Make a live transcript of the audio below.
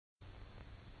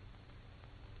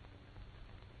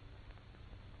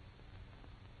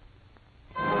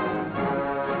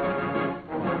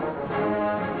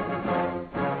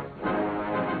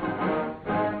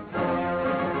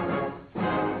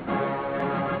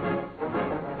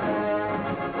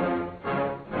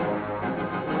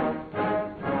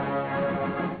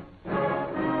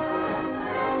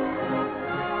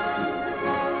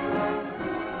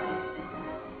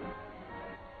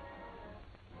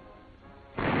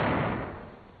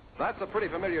That's a pretty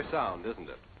familiar sound, isn't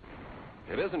it?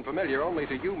 It isn't familiar only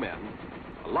to you men.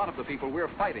 A lot of the people we're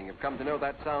fighting have come to know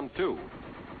that sound, too.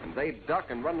 And they duck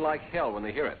and run like hell when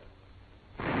they hear it.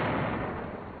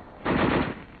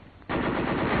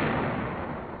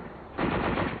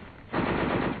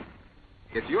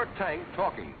 It's your tank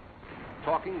talking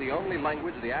the only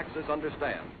language the Axis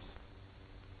understands.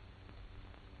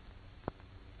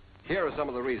 Here are some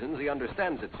of the reasons he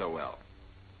understands it so well.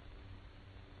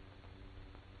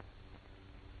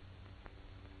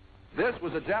 This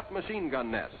was a Jap machine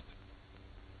gun nest.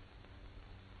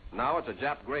 Now it's a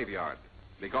Jap graveyard,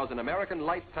 because an American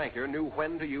light tanker knew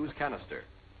when to use canister.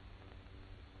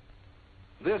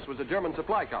 This was a German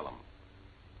supply column.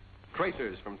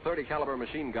 Tracers from .30 caliber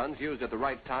machine guns used at the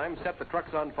right time set the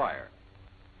trucks on fire.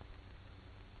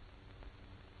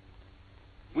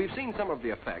 We've seen some of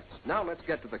the effects. Now let's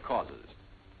get to the causes.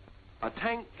 A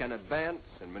tank can advance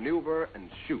and maneuver and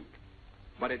shoot,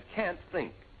 but it can't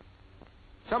think.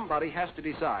 Somebody has to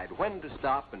decide when to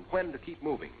stop and when to keep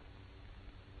moving.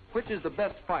 Which is the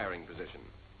best firing position?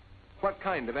 What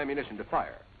kind of ammunition to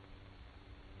fire?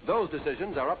 Those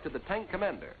decisions are up to the tank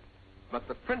commander, but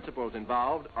the principles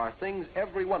involved are things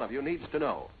every one of you needs to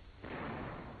know.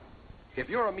 If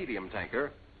you're a medium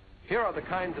tanker, here are the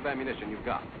kinds of ammunition you've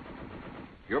got.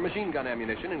 Your machine gun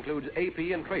ammunition includes AP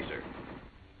and tracer.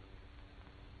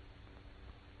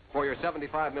 For your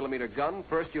 75 millimeter gun,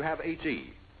 first you have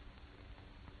HE.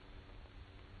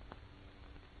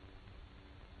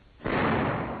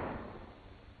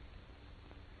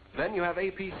 Then you have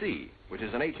APC, which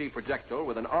is an HE projectile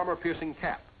with an armor-piercing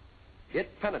cap. It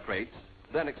penetrates,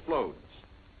 then explodes.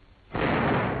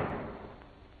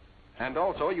 And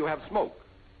also you have smoke.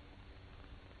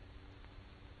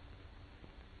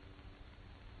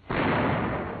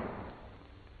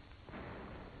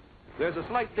 There's a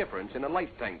slight difference in a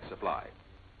light tank supply.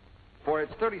 For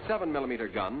its 37 millimeter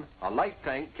gun, a light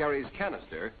tank carries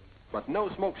canister, but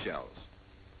no smoke shells.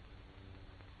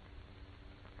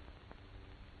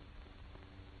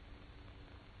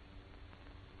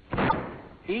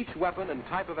 Each weapon and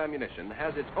type of ammunition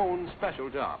has its own special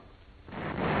job.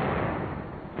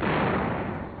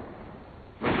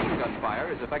 Machine gun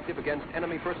fire is effective against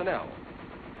enemy personnel.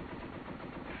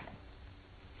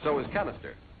 So is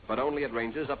canister, but only at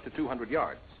ranges up to 200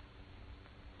 yards.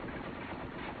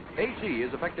 HE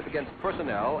is effective against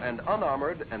personnel and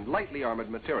unarmored and lightly armored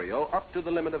material up to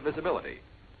the limit of visibility.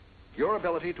 Your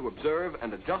ability to observe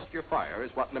and adjust your fire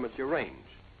is what limits your range.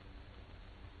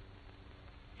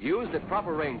 Used at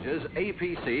proper ranges,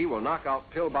 APC will knock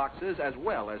out pillboxes as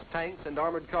well as tanks and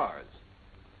armored cars.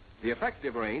 The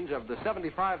effective range of the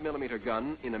 75 millimeter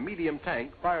gun in a medium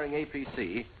tank firing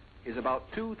APC is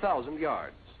about 2,000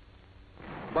 yards.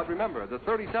 But remember, the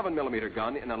 37 millimeter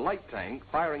gun in a light tank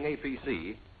firing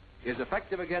APC is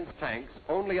effective against tanks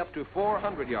only up to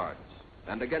 400 yards,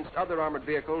 and against other armored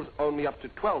vehicles only up to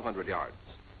 1,200 yards.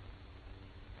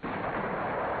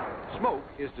 Smoke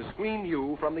is to screen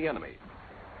you from the enemy.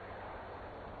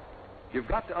 You've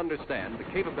got to understand the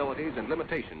capabilities and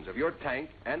limitations of your tank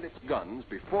and its guns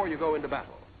before you go into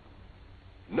battle.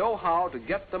 Know how to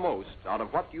get the most out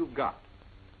of what you've got.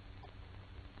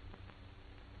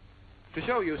 To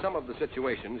show you some of the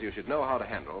situations you should know how to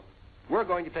handle, we're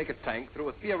going to take a tank through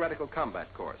a theoretical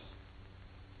combat course.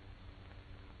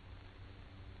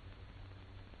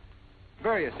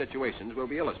 Various situations will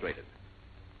be illustrated,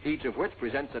 each of which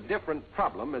presents a different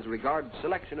problem as regards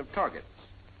selection of targets,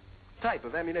 type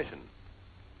of ammunition,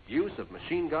 use of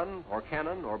machine gun or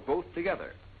cannon or both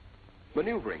together,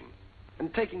 maneuvering,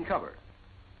 and taking cover.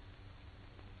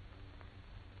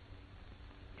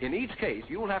 In each case,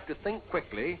 you'll have to think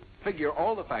quickly, figure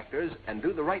all the factors, and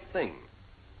do the right thing.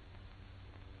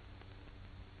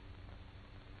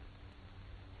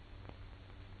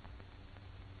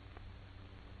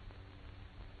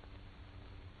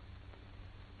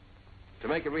 To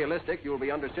make it realistic, you'll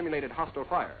be under simulated hostile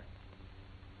fire.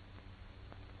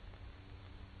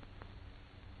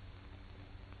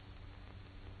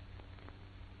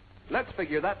 Let's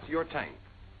figure that's your tank.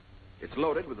 It's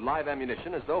loaded with live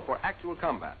ammunition as though for actual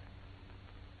combat.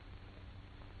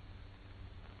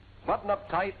 Button up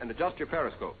tight and adjust your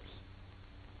periscopes.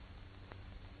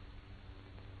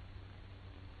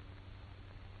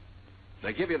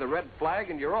 They give you the red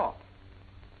flag and you're off.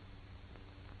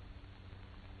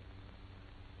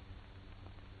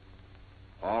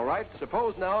 All right,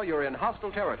 suppose now you're in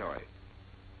hostile territory.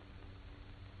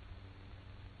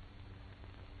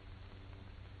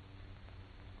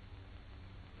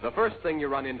 The first thing you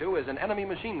run into is an enemy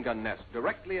machine gun nest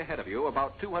directly ahead of you,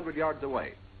 about 200 yards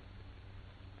away.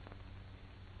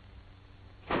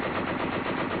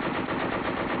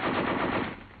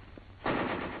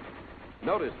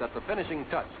 Notice that the finishing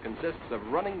touch consists of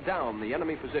running down the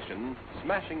enemy position,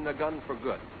 smashing the gun for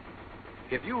good.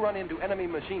 If you run into enemy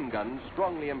machine guns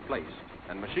strongly emplaced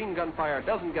and machine gun fire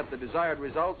doesn't get the desired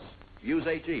results, use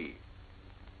HE.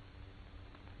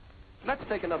 Let's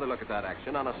take another look at that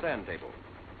action on a sand table.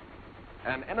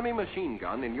 An enemy machine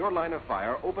gun in your line of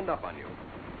fire opened up on you.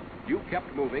 You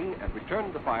kept moving and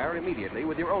returned the fire immediately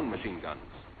with your own machine guns.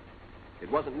 It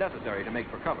wasn't necessary to make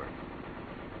for cover.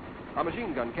 A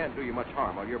machine gun can't do you much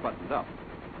harm while you're buttoned up.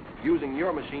 Using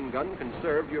your machine gun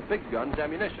conserved your big gun's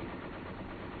ammunition.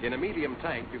 In a medium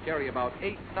tank, you carry about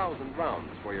 8,000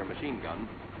 rounds for your machine gun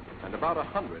and about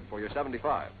 100 for your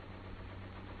 75.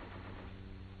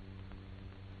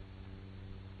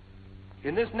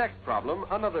 In this next problem,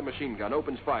 another machine gun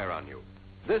opens fire on you,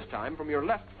 this time from your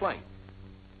left flank.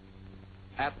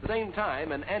 At the same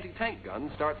time, an anti-tank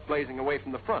gun starts blazing away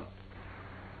from the front.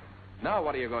 Now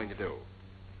what are you going to do?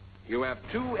 You have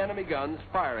two enemy guns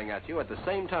firing at you at the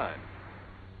same time.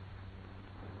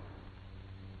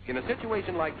 In a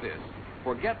situation like this,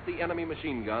 forget the enemy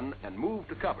machine gun and move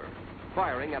to cover,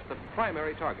 firing at the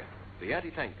primary target, the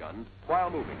anti-tank gun, while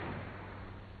moving.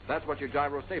 That's what your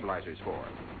gyro stabilizer is for,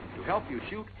 to help you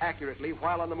shoot accurately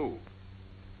while on the move.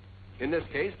 In this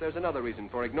case, there's another reason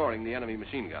for ignoring the enemy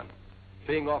machine gun.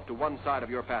 Being off to one side of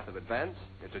your path of advance,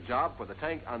 it's a job for the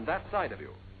tank on that side of you.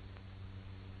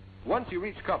 Once you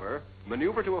reach cover,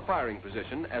 maneuver to a firing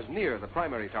position as near the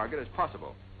primary target as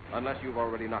possible, unless you've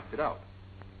already knocked it out.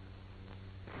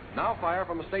 Now fire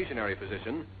from a stationary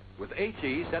position with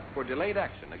HE set for delayed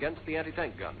action against the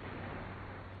anti-tank gun.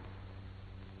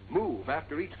 Move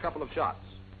after each couple of shots.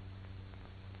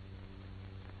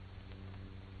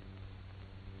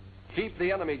 Keep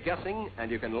the enemy guessing, and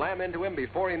you can lam into him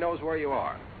before he knows where you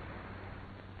are.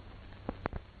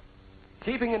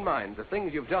 Keeping in mind the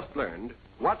things you've just learned,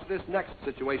 watch this next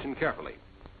situation carefully.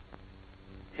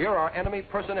 Here are enemy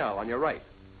personnel on your right.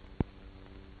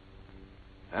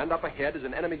 And up ahead is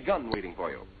an enemy gun waiting for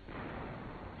you.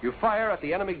 You fire at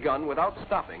the enemy gun without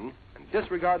stopping and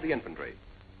disregard the infantry.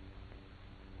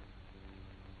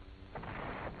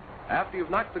 After you've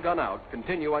knocked the gun out,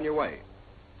 continue on your way.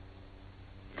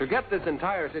 To get this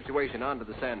entire situation onto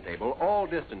the sand table, all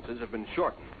distances have been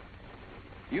shortened.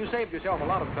 You saved yourself a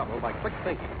lot of trouble by quick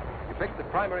thinking. You picked the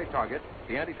primary target,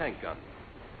 the anti-tank gun.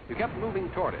 You kept moving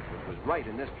toward it, which was right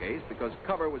in this case because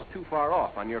cover was too far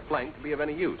off on your flank to be of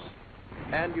any use.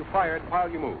 And you fired while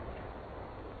you moved.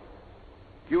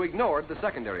 You ignored the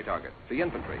secondary target, the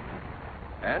infantry.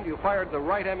 And you fired the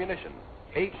right ammunition,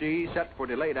 HE set for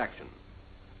delayed action.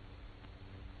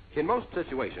 In most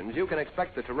situations, you can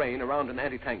expect the terrain around an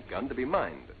anti-tank gun to be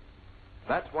mined.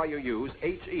 That's why you use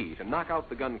HE to knock out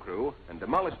the gun crew and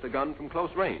demolish the gun from close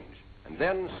range, and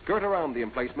then skirt around the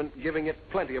emplacement, giving it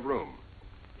plenty of room.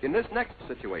 In this next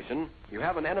situation, you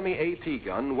have an enemy AT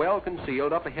gun well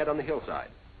concealed up ahead on the hillside.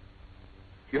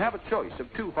 You have a choice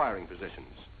of two firing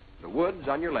positions, the woods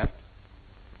on your left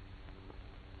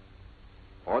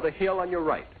or the hill on your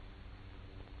right.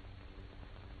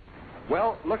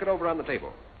 Well, look it over on the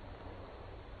table.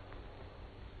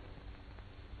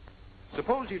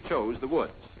 Suppose you chose the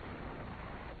woods.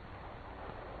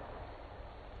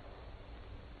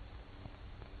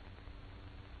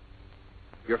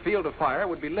 Your field of fire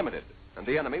would be limited, and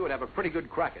the enemy would have a pretty good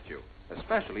crack at you,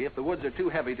 especially if the woods are too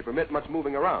heavy to permit much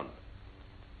moving around.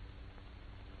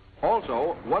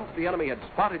 Also, once the enemy had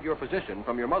spotted your position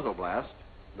from your muzzle blast,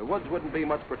 the woods wouldn't be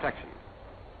much protection.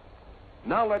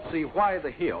 Now let's see why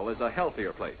the hill is a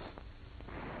healthier place.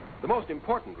 The most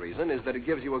important reason is that it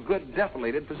gives you a good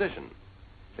defilated position.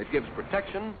 It gives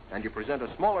protection, and you present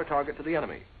a smaller target to the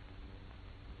enemy.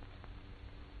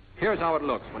 Here's how it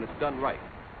looks when it's done right.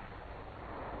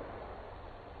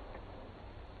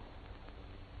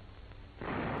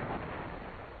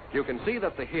 You can see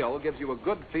that the hill gives you a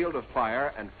good field of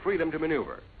fire and freedom to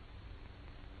maneuver.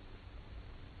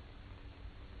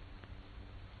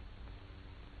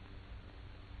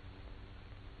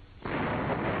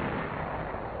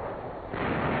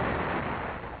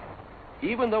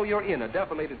 Even though you're in a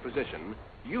defilated position,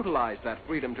 utilize that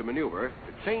freedom to maneuver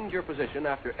to change your position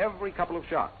after every couple of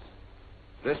shots.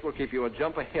 This will keep you a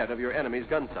jump ahead of your enemy's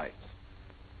gun sights.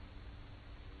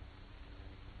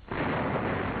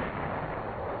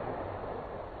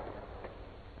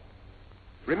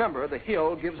 Remember, the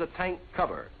hill gives a tank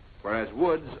cover, whereas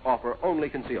woods offer only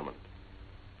concealment.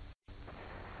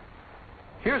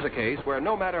 Here's a case where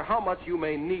no matter how much you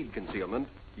may need concealment,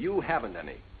 you haven't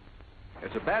any.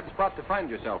 It's a bad spot to find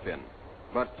yourself in,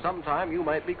 but sometime you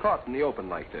might be caught in the open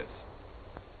like this.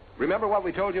 Remember what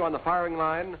we told you on the firing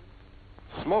line?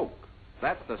 Smoke.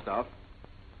 That's the stuff.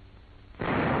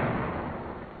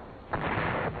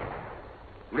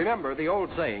 Remember the old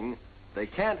saying, they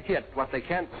can't hit what they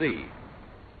can't see.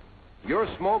 Your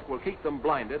smoke will keep them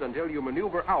blinded until you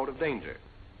maneuver out of danger.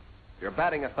 You're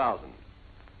batting 1,000.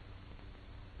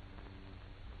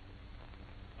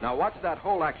 Now watch that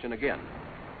whole action again.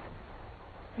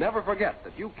 Never forget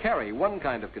that you carry one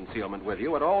kind of concealment with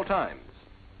you at all times.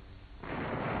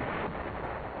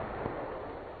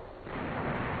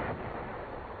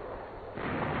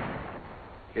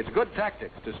 It's good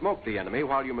tactics to smoke the enemy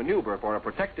while you maneuver for a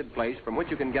protected place from which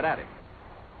you can get at him.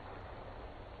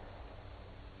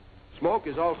 Smoke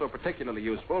is also particularly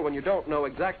useful when you don't know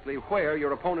exactly where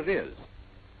your opponent is.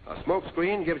 A smoke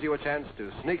screen gives you a chance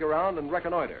to sneak around and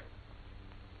reconnoiter.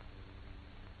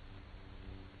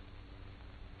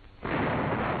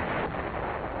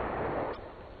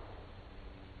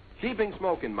 Keeping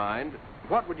smoke in mind,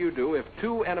 what would you do if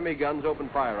 2 enemy guns open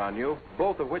fire on you,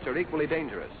 both of which are equally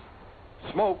dangerous?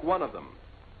 Smoke one of them.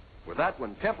 With that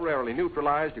one temporarily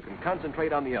neutralized, you can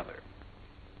concentrate on the other.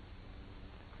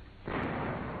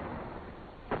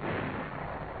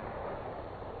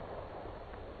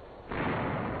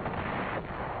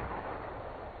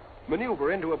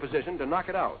 Maneuver into a position to knock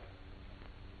it out.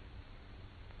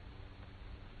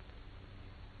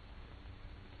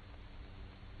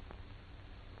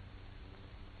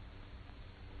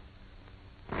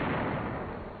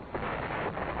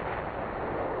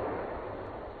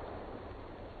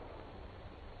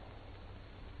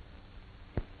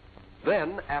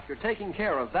 Then, after taking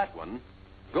care of that one,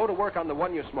 go to work on the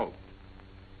one you smoked.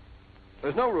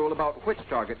 There's no rule about which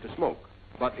target to smoke,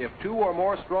 but if 2 or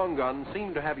more strong guns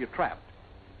seem to have you trapped,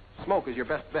 smoke is your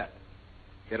best bet.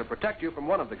 It'll protect you from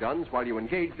one of the guns while you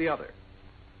engage the other.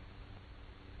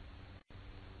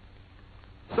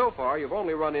 So far, you've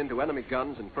only run into enemy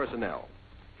guns and personnel.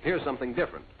 Here's something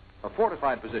different: a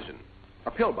fortified position,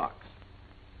 a pillbox.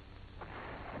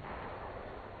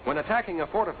 When attacking a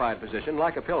fortified position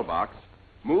like a pillbox,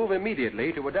 move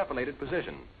immediately to a defilated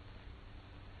position.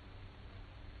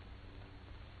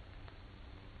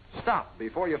 Stop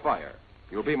before you fire.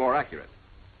 You'll be more accurate.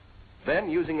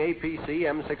 Then, using APC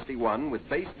M61 with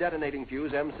base detonating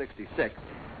fuse M66,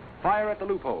 fire at the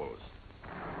loopholes.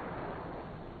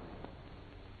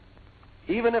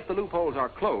 Even if the loopholes are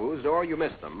closed or you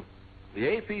miss them, the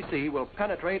APC will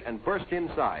penetrate and burst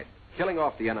inside, killing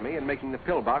off the enemy and making the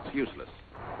pillbox useless.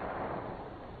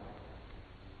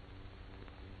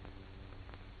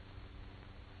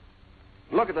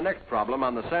 Look at the next problem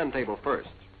on the sand table first.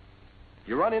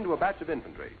 You run into a batch of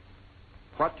infantry.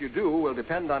 What you do will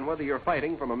depend on whether you're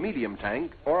fighting from a medium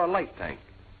tank or a light tank.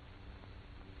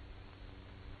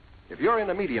 If you're in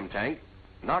a medium tank,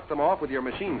 knock them off with your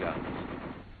machine guns.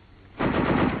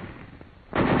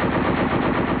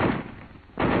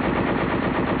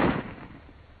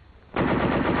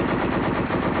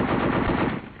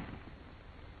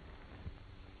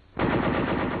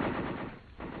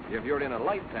 If you're in a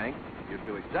light tank, you'd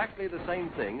do exactly the same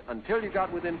thing until you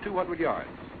got within 200 yards.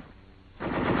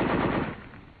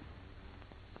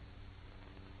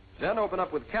 Then open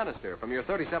up with canister from your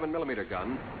 37mm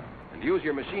gun and use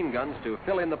your machine guns to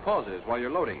fill in the pauses while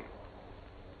you're loading.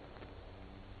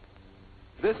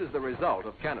 This is the result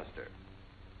of canister.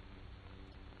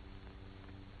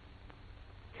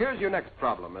 Here's your next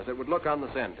problem as it would look on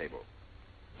the sand table.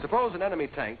 Suppose an enemy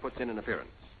tank puts in an appearance.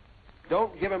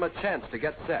 Don't give him a chance to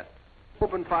get set.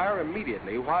 Open fire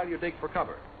immediately while you dig for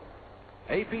cover.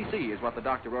 APC is what the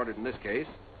doctor ordered in this case.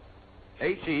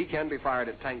 HE can be fired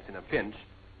at tanks in a pinch,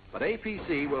 but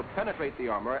APC will penetrate the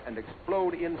armor and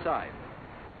explode inside.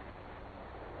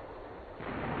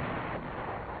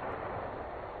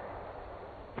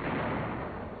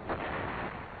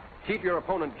 Keep your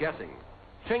opponent guessing.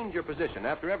 Change your position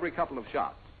after every couple of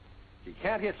shots. He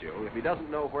can't hit you if he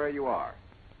doesn't know where you are.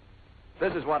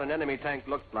 This is what an enemy tank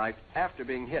looked like after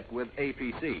being hit with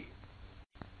APC.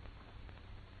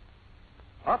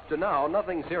 Up to now,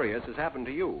 nothing serious has happened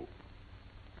to you.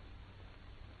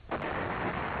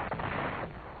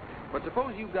 But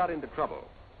suppose you got into trouble.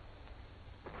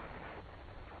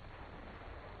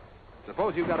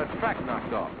 Suppose you got a track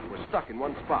knocked off and were stuck in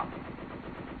one spot.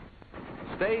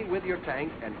 Stay with your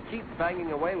tank and keep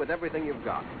banging away with everything you've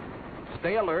got.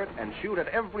 Stay alert and shoot at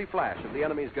every flash of the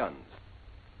enemy's guns.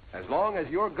 As long as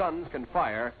your guns can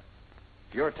fire,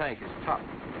 your tank is tough.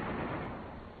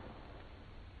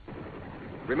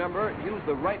 Remember, use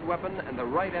the right weapon and the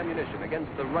right ammunition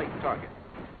against the right target.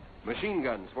 Machine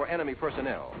guns for enemy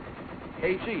personnel.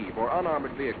 HE for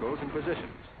unarmored vehicles and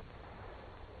positions.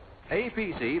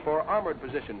 APC for armored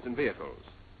positions and vehicles.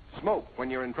 Smoke when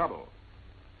you're in trouble.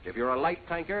 If you're a light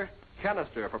tanker,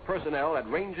 canister for personnel at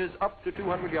ranges up to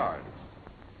 200 yards.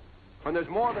 When there's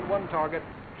more than one target,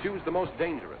 choose the most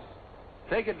dangerous.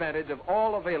 Take advantage of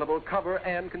all available cover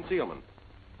and concealment.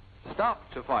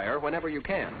 Stop to fire whenever you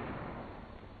can.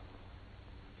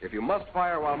 If you must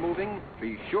fire while moving,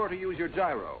 be sure to use your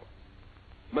gyro.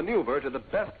 Maneuver to the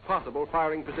best possible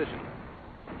firing position.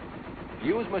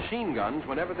 Use machine guns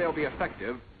whenever they'll be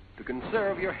effective to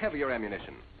conserve your heavier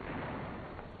ammunition.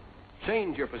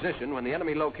 Change your position when the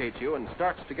enemy locates you and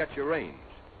starts to get your range.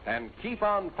 And keep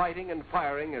on fighting and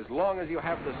firing as long as you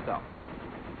have the stuff.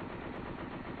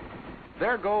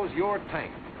 There goes your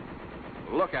tank.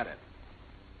 Look at it.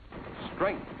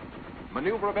 Strength,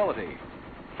 maneuverability,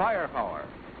 firepower,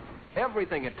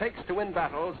 everything it takes to win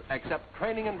battles except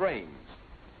training and brains.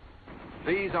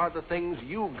 These are the things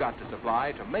you've got to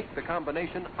supply to make the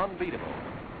combination unbeatable.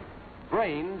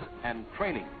 Brains and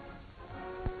training.